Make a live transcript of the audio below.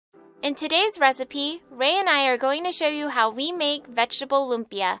In today's recipe, Ray and I are going to show you how we make vegetable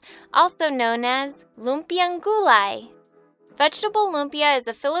lumpia, also known as Lumpiang Gulay. Vegetable lumpia is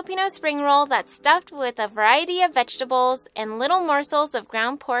a Filipino spring roll that's stuffed with a variety of vegetables and little morsels of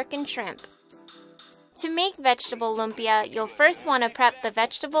ground pork and shrimp. To make vegetable lumpia, you'll first want to prep the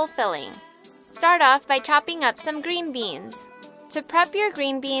vegetable filling. Start off by chopping up some green beans. To prep your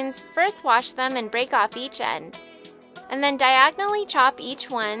green beans, first wash them and break off each end. And then diagonally chop each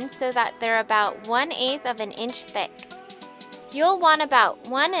one so that they're about 1/8 of an inch thick. You'll want about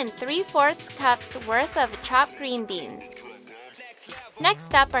 1 3/4 cups worth of chopped green beans.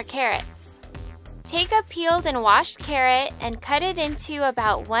 Next up are carrots. Take a peeled and washed carrot and cut it into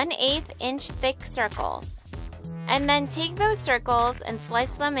about 1/8 inch thick circles. And then take those circles and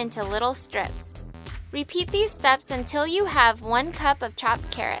slice them into little strips. Repeat these steps until you have 1 cup of chopped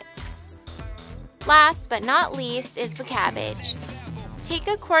carrots. Last but not least is the cabbage. Take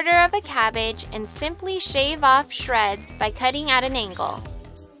a quarter of a cabbage and simply shave off shreds by cutting at an angle.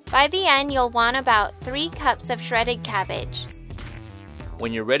 By the end, you'll want about 3 cups of shredded cabbage.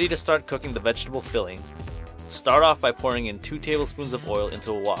 When you're ready to start cooking the vegetable filling, start off by pouring in 2 tablespoons of oil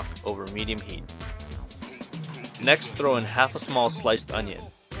into a wok over medium heat. Next, throw in half a small sliced onion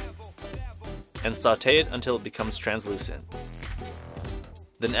and saute it until it becomes translucent.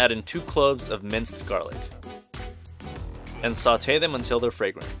 Then add in 2 cloves of minced garlic and saute them until they're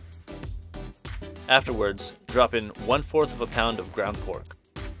fragrant. Afterwards, drop in 1/4 of a pound of ground pork.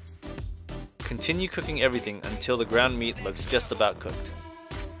 Continue cooking everything until the ground meat looks just about cooked.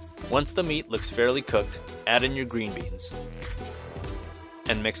 Once the meat looks fairly cooked, add in your green beans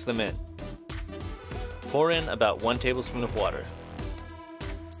and mix them in. Pour in about 1 tablespoon of water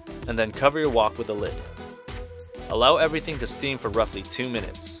and then cover your wok with a lid. Allow everything to steam for roughly 2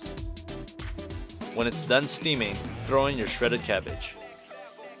 minutes. When it's done steaming, throw in your shredded cabbage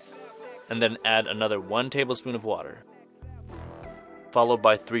and then add another 1 tablespoon of water, followed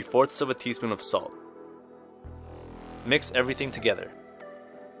by 3/4 of a teaspoon of salt. Mix everything together.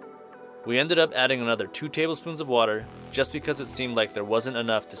 We ended up adding another 2 tablespoons of water just because it seemed like there wasn't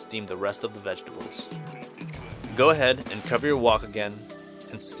enough to steam the rest of the vegetables. Go ahead and cover your wok again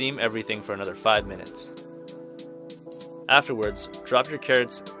and steam everything for another 5 minutes. Afterwards, drop your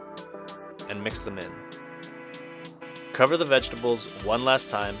carrots and mix them in. Cover the vegetables one last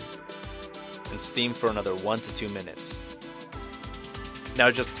time and steam for another 1 to 2 minutes. Now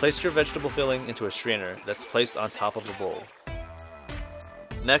just place your vegetable filling into a strainer that's placed on top of a bowl.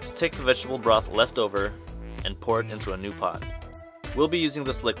 Next, take the vegetable broth left over and pour it into a new pot. We'll be using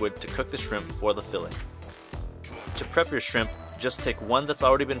this liquid to cook the shrimp for the filling. To prep your shrimp, just take one that's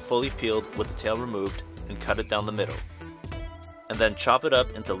already been fully peeled with the tail removed and cut it down the middle, and then chop it up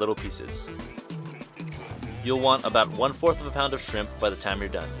into little pieces. You'll want about 1/4 of a pound of shrimp by the time you're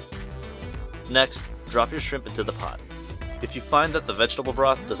done. Next, drop your shrimp into the pot. If you find that the vegetable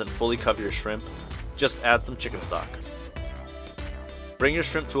broth doesn't fully cover your shrimp, just add some chicken stock. Bring your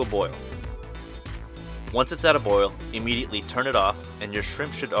shrimp to a boil. Once it's at a boil, immediately turn it off and your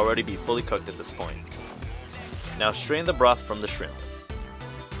shrimp should already be fully cooked at this point. Now strain the broth from the shrimp.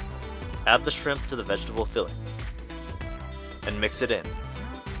 Add the shrimp to the vegetable filling and mix it in.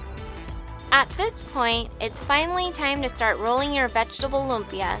 At this point, it's finally time to start rolling your vegetable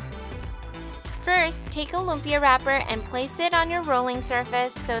lumpia. First, take a lumpia wrapper and place it on your rolling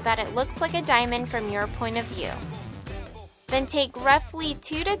surface so that it looks like a diamond from your point of view. Then take roughly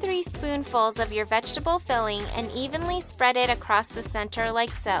 2 to 3 spoonfuls of your vegetable filling and evenly spread it across the center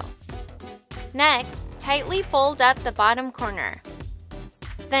like so. Next, tightly fold up the bottom corner.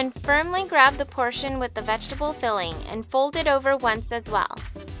 Then firmly grab the portion with the vegetable filling and fold it over once as well.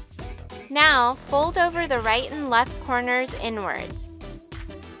 Now, fold over the right and left corners inwards.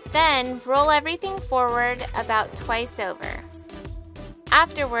 Then, roll everything forward about twice over.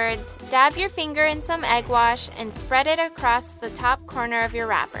 Afterwards, dab your finger in some egg wash and spread it across the top corner of your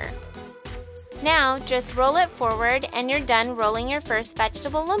wrapper. Now, just roll it forward and you're done rolling your first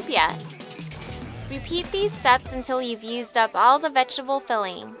vegetable lumpia. Repeat these steps until you've used up all the vegetable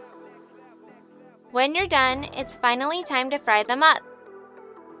filling. When you're done, it's finally time to fry them up.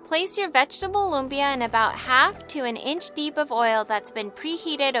 Place your vegetable lumpia in about 1/2 to 1 inch deep of oil that's been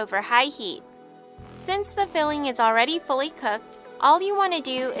preheated over high heat. Since the filling is already fully cooked, all you want to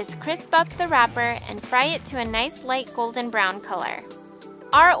do is crisp up the wrapper and fry it to a nice light golden brown color.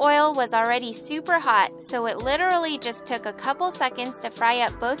 Our oil was already super hot, so it literally just took a couple seconds to fry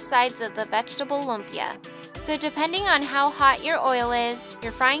up both sides of the vegetable lumpia. So depending on how hot your oil is,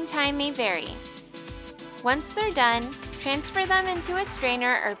 your frying time may vary. Once they're done, transfer them into a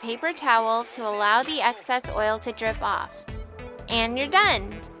strainer or paper towel to allow the excess oil to drip off. And you're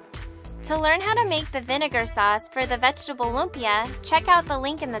done! To learn how to make the vinegar sauce for the vegetable lumpia, check out the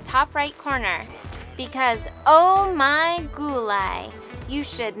link in the top right corner. Because oh my gulay, you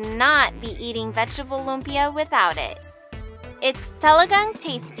should not be eating vegetable lumpia without it. It's talagang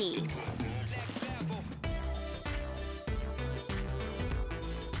tasty.